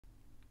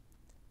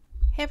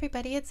Hey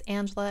everybody, it's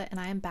Angela and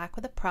I am back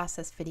with a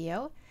process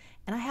video,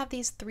 and I have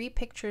these 3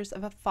 pictures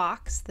of a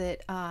fox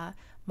that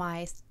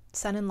my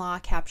son-in-law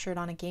captured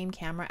on a game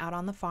camera out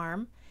on the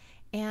farm,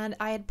 and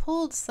I had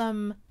pulled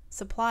some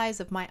supplies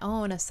of my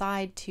own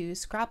aside to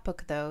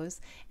scrapbook those,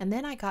 and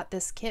then I got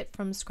this kit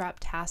from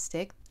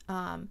Scraptastic,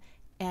 and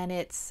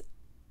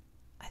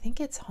I think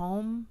it's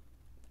home,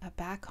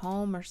 back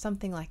home or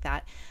something like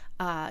that,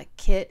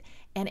 kit,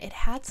 and it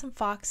had some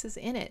foxes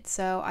in it.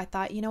 So I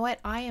thought, you know what,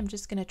 I am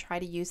just going to try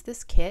to use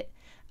this kit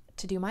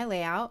to do my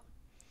layout.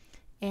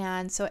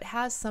 And so it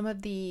has some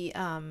of the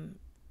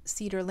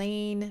Cedar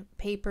Lane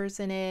papers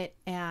in it,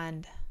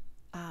 and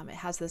it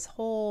has this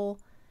whole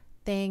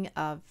thing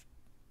of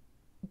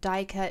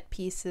die cut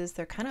pieces.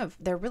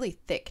 They're really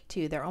thick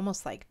too. They're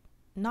almost like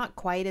not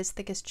quite as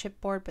thick as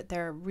chipboard, but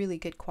they're really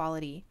good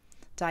quality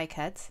die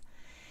cuts.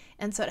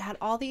 And so it had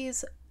all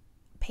these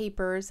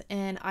papers,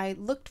 and I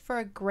looked for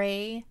a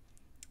gray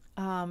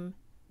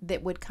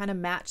that would kind of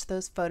match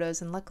those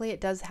photos, and luckily it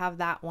does have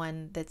that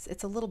one.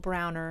 It's a little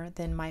browner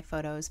than my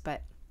photos,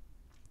 but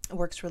it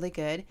works really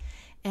good.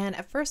 And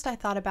at first I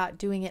thought about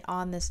doing it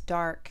on this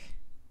dark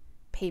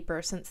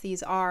paper, since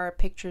these are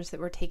pictures that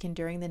were taken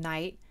during the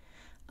night,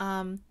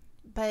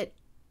 but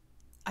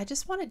I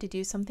just wanted to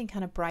do something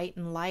kind of bright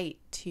and light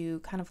to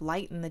kind of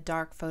lighten the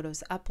dark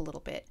photos up a little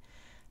bit.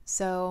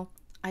 So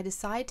I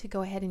decided to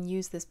go ahead and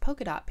use this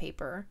polka dot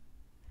paper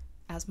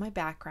as my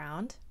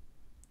background,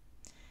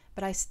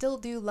 but I still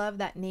do love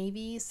that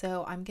navy,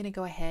 so I'm going to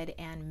go ahead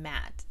and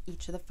matte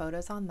each of the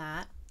photos on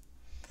that.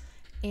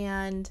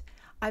 And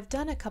I've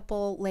done a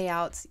couple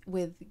layouts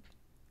with,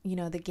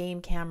 the game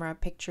camera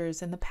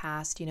pictures in the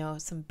past,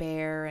 some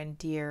bear and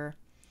deer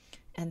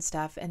and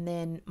stuff, and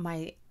then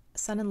my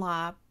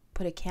son-in-law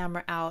put a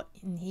camera out,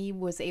 and he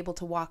was able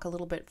to walk a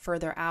little bit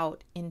further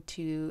out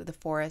into the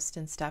forest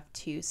and stuff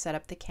to set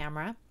up the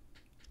camera.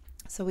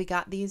 So we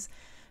got these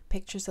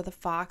pictures of the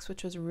fox,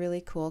 which was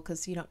really cool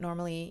because you don't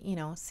normally,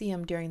 see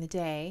them during the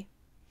day.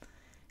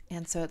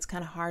 And so it's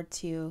kind of hard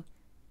to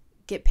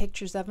get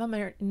pictures of them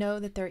or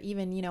know that they're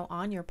even,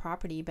 on your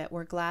property, but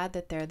we're glad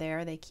that they're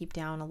there. They keep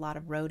down a lot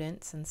of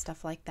rodents and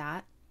stuff like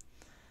that.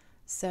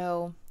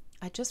 So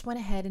I just went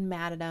ahead and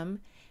matted them,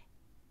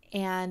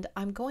 and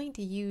I'm going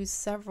to use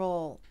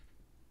several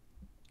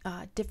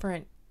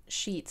different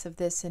sheets of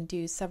this and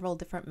do several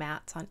different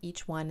mats on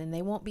each one, and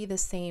they won't be the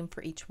same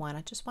for each one.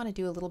 I just want to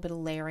do a little bit of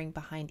layering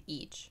behind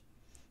each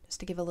just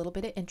to give a little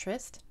bit of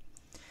interest.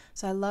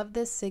 So I love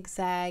this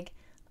zigzag.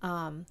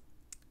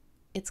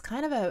 It's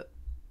kind of a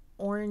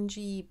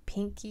orangey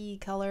pinky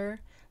color,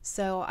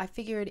 so I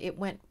figured it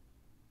went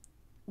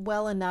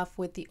well enough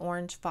with the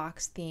orange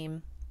fox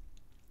theme,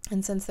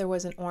 and since there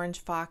was an orange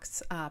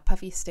fox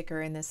puffy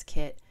sticker in this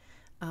kit,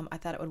 I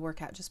thought it would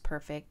work out just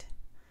perfect.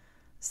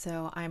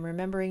 So I'm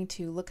remembering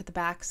to look at the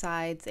back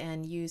sides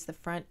and use the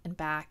front and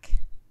back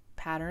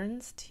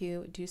patterns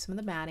to do some of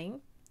the matting.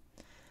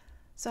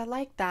 So I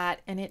like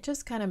that, and it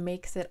just kind of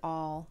makes it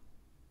all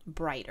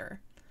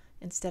brighter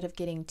instead of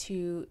getting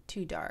too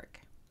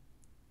dark.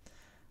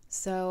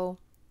 So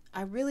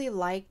I really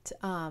liked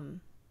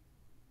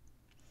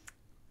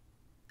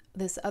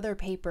this other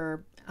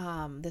paper,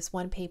 this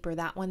one paper,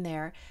 that one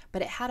there,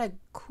 but it had a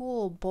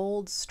cool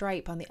bold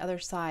stripe on the other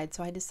side,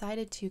 so I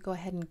decided to go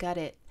ahead and gut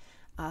it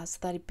so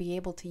that I'd be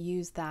able to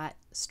use that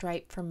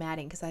stripe for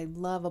matting, because I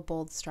love a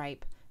bold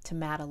stripe to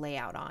mat a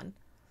layout on.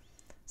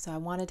 So I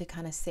wanted to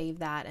kind of save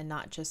that and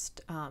not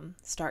just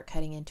start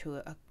cutting into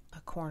a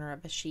corner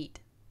of a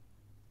sheet.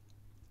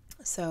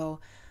 So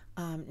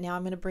now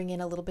I'm going to bring in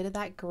a little bit of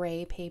that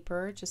gray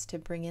paper just to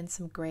bring in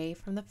some gray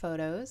from the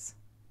photos.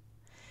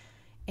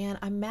 And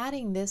I'm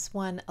matting this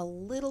one a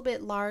little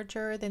bit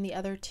larger than the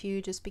other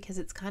two just because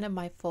it's kind of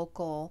my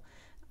focal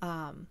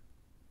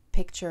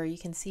picture. You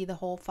can see the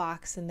whole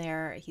fox in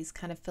there. He's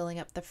kind of filling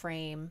up the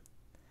frame.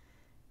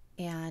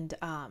 And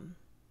I'm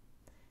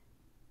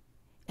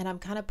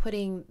kind of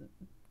putting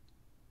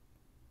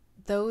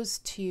those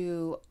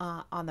two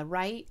on the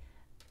right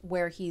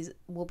where he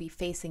will be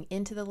facing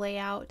into the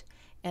layout.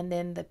 And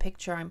then the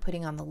picture I'm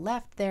putting on the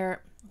left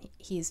there,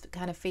 he's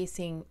kind of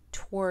facing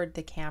toward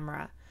the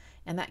camera.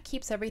 And that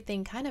keeps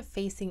everything kind of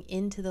facing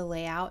into the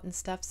layout and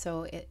stuff,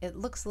 so it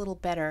looks a little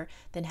better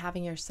than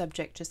having your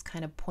subject just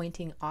kind of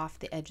pointing off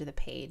the edge of the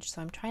page.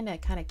 So I'm trying to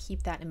kind of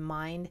keep that in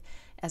mind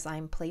as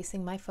I'm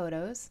placing my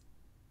photos.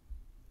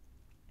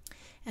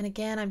 And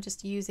again, I'm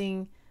just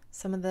using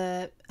some of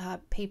the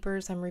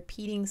papers. I'm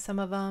repeating some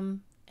of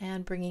them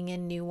and bringing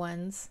in new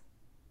ones.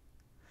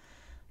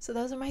 So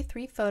those are my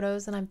 3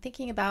 photos, and I'm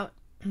thinking about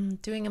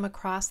doing them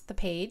across the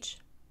page.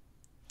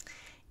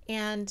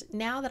 And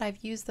now that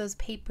I've used those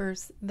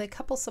papers, the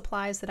couple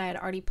supplies that I had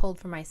already pulled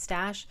from my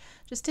stash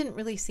just didn't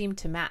really seem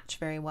to match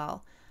very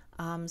well.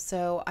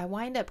 So I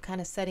wind up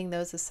kind of setting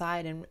those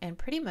aside and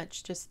pretty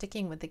much just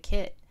sticking with the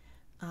kit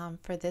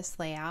for this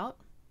layout.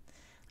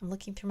 I'm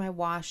looking through my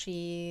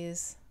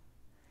washies.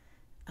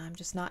 I'm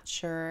just not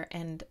sure.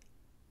 And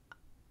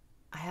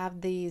I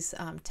have these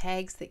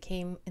tags that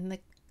came in the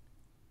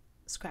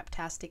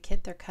Scraptastic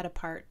kit. They're cut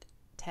apart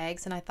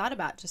tags, and I thought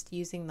about just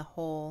using the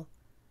whole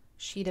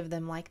sheet of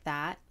them like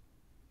that.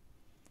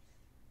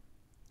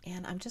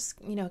 And I'm just,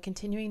 you know,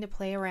 continuing to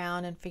play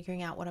around and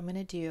figuring out what I'm going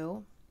to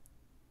do.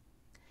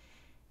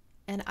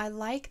 And I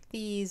like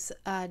these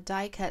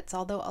die cuts,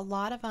 although a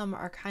lot of them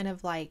are kind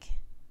of like,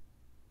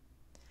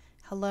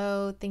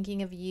 hello,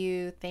 thinking of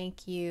you,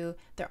 thank you.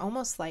 They're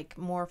almost like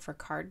more for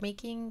card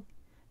making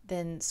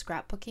than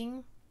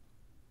scrapbooking.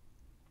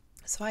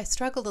 So I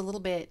struggled a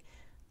little bit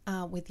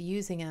with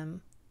using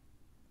them.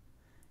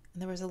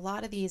 And there was a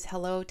lot of these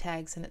hello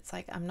tags, and it's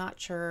like, I'm not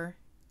sure,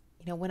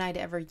 you know, when I'd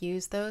ever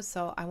use those.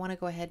 So I want to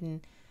go ahead and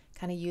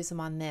kind of use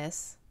them on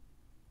this.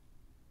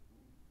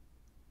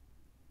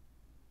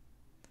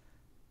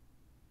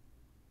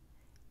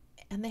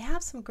 And they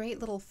have some great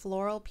little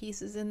floral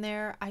pieces in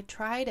there. I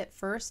tried at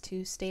first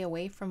to stay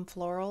away from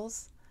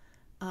florals.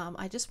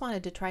 I just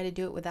wanted to try to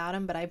do it without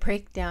them, but I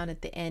break down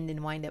at the end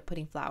and wind up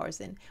putting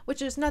flowers in, which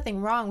there's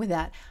nothing wrong with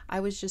that. I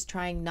was just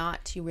trying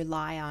not to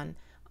rely on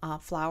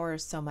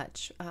flowers so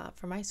much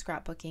for my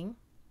scrapbooking.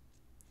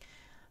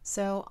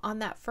 So on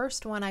that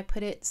first one, I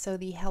put it so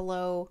the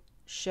hello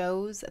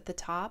shows at the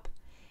top.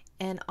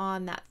 And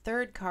on that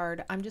third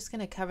card, I'm just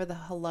going to cover the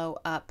hello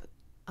up.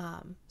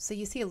 So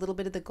you see a little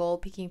bit of the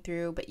gold peeking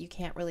through, but you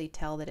can't really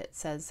tell that it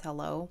says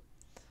hello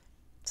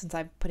since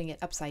I'm putting it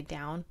upside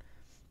down.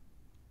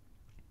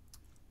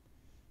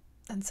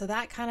 And so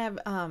that kind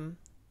of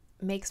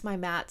makes my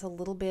mats a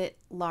little bit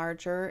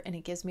larger, and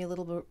it gives me a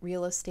little bit of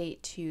real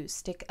estate to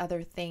stick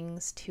other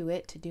things to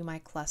it to do my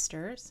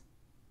clusters.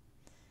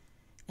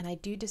 And I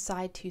do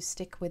decide to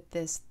stick with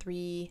this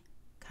 3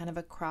 kind of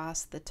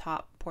across the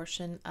top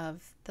portion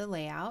of the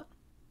layout.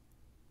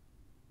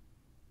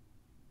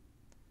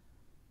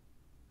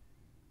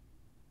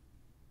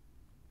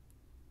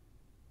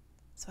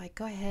 So I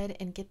go ahead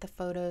and get the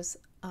photos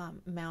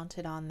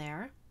mounted on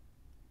there.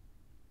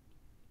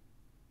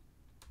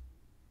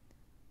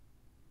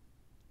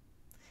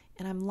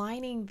 And I'm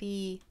lining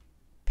the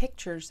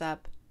pictures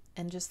up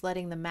and just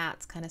letting the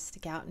mats kind of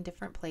stick out in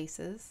different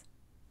places.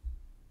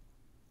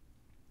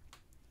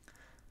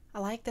 I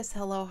like this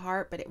hello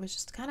heart, but it was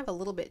just kind of a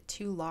little bit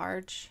too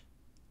large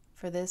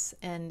for this,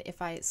 and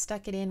if I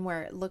stuck it in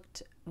where it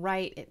looked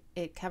right,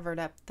 it covered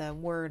up the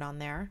word on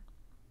there.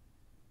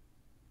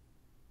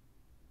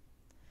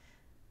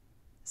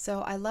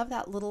 So I love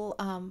that little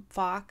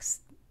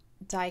fox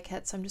die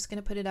cut, so I'm just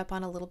going to put it up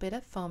on a little bit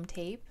of foam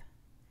tape.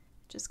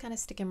 Just kind of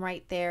stick him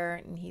right there,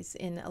 and he's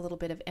in a little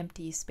bit of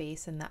empty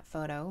space in that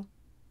photo.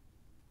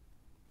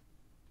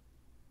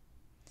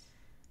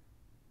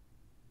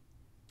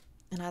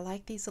 And I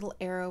like these little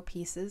arrow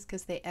pieces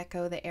because they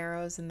echo the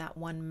arrows in that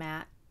one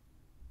matte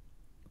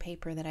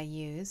paper that I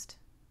used.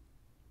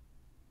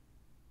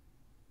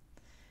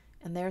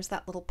 And there's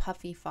that little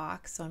puffy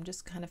fox, so I'm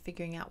just kind of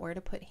figuring out where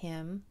to put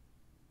him.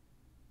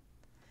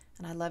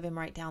 And I love him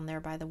right down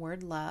there by the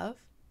word love,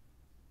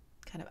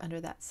 kind of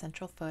under that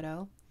central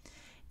photo.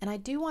 And I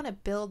do want to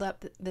build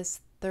up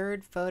this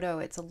third photo.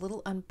 It's a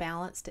little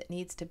unbalanced. It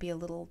needs to be a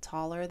little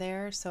taller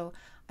there. So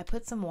I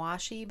put some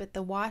washi, but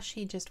the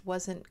washi just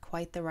wasn't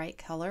quite the right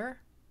color.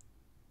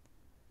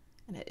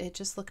 And it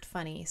just looked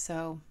funny.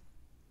 So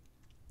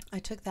I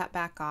took that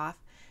back off.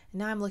 And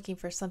now I'm looking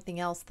for something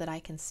else that I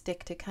can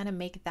stick to kind of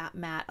make that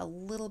mat a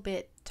little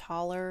bit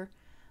taller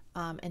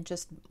and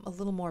just a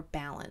little more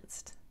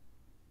balanced.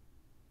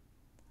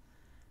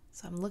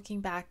 So I'm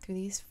looking back through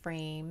these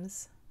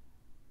frames.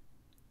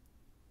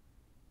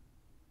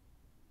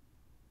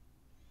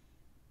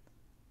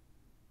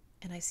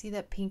 And I see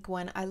that pink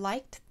one. I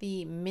liked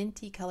the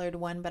minty colored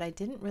one, but I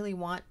didn't really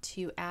want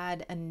to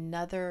add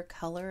another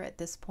color at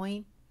this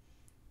point.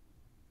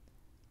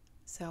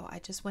 So I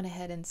just went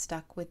ahead and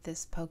stuck with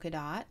this polka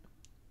dot.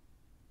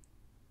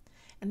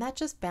 And that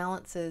just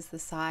balances the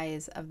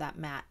size of that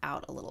mat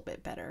out a little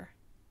bit better.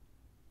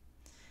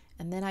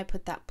 And then I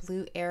put that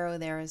blue arrow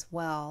there as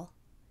well.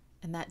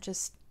 And that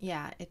just,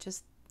 yeah, it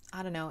just,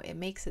 I don't know, it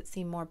makes it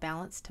seem more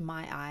balanced to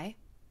my eye.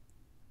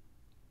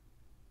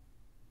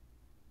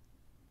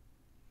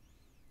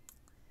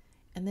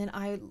 And then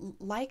I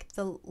like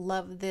the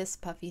Love This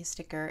puffy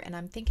sticker, and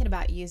I'm thinking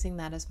about using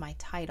that as my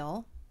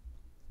title.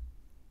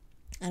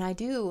 And I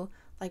do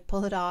like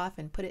pull it off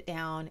and put it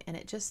down, and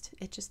it just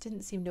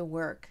didn't seem to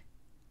work.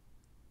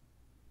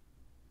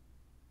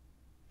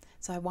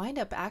 So I wind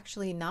up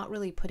actually not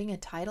really putting a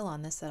title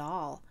on this at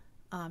all,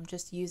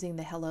 just using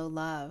the Hello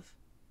Love.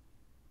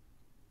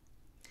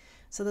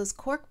 So those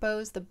cork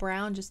bows, the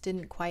brown just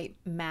didn't quite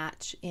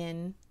match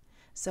in.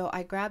 So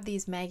I grabbed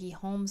these Maggie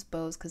Holmes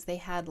bows because they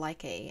had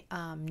like a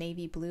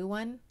navy blue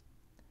one.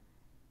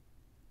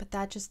 But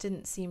that just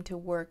didn't seem to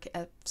work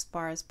as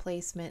far as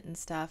placement and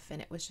stuff,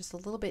 and it was just a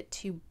little bit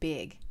too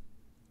big.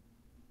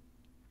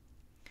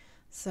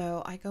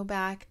 So I go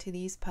back to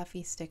these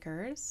puffy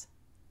stickers.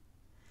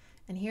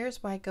 And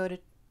here's where I go to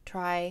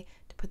try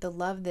to put the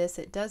Love This.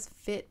 It does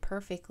fit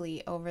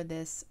perfectly over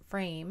this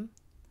frame.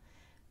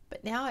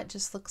 But now it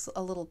just looks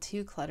a little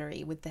too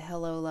cluttery with the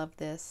Hello Love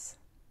This.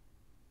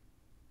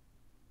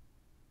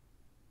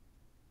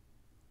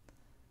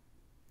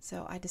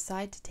 So I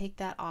decide to take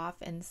that off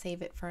and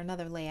save it for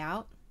another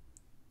layout.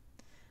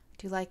 I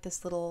do like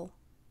this little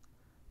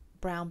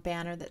brown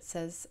banner that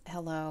says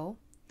hello.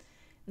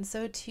 And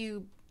so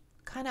to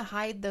kind of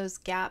hide those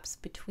gaps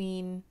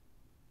between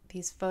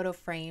these photo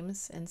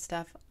frames and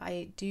stuff,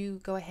 I do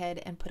go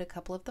ahead and put a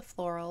couple of the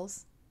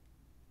florals.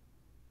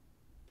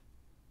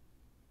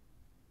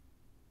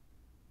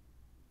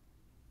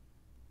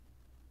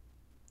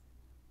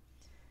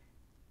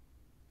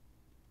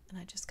 And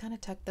I just kind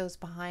of tuck those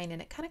behind,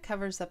 and it kind of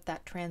covers up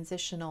that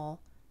transitional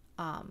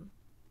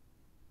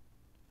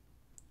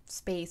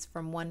space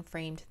from one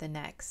frame to the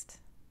next.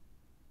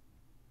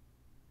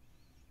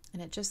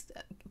 And it just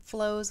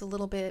flows a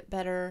little bit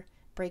better,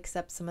 breaks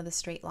up some of the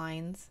straight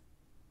lines.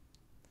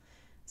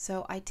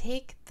 So I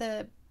take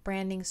the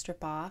branding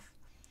strip off,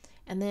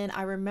 and then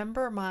I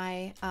remember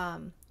my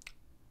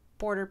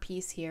border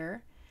piece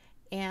here,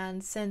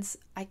 and since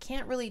I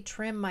can't really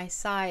trim my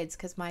sides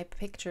because my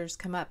pictures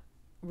come up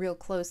real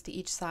close to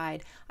each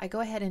side, I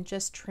go ahead and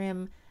just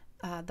trim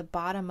the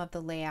bottom of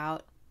the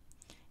layout,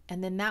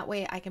 and then that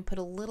way I can put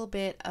a little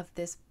bit of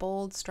this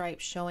bold stripe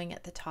showing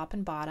at the top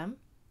and bottom,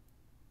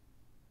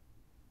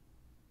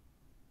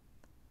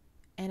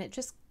 and it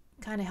just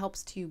kind of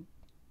helps to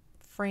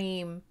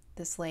frame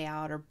this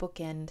layout or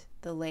bookend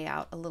the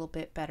layout a little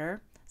bit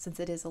better since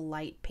it is a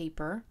light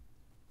paper.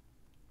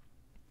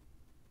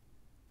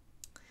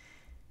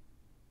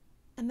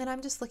 And then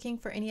I'm just looking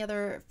for any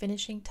other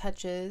finishing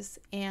touches,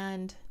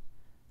 and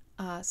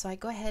so I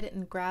go ahead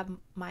and grab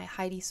my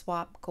Heidi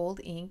Swapp gold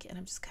ink, and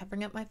I'm just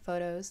covering up my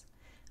photos,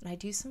 and I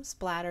do some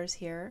splatters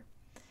here.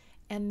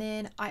 And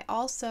then I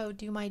also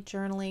do my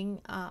journaling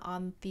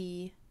on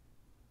the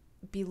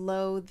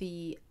below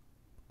the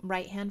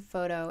right hand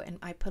photo, and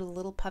I put a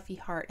little puffy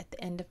heart at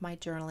the end of my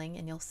journaling,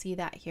 and you'll see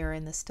that here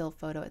in the still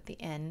photo at the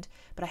end,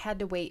 but I had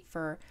to wait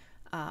for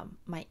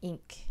my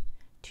ink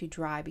to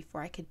dry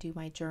before I could do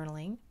my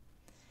journaling.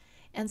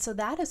 And so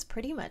that is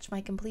pretty much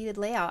my completed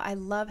layout. I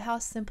love how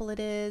simple it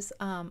is.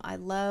 I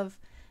love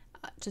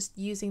just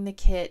using the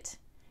kit,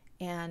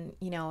 and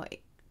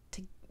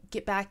to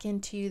get back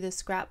into the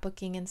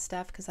scrapbooking and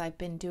stuff, because I've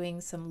been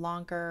doing some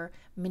longer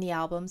mini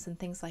albums and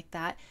things like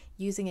that.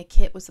 Using a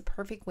kit was a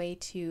perfect way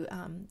to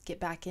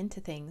get back into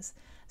things.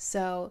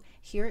 So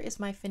here is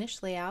my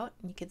finished layout.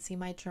 You can see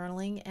my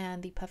journaling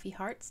and the puffy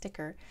heart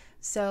sticker.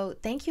 So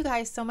thank you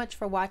guys so much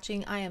for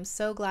watching. I am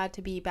so glad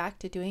to be back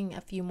to doing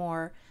a few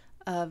more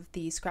of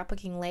the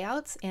scrapbooking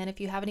layouts, and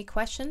if you have any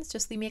questions,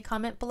 just leave me a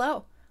comment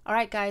below. All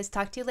right guys,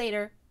 talk to you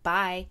later.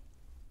 Bye.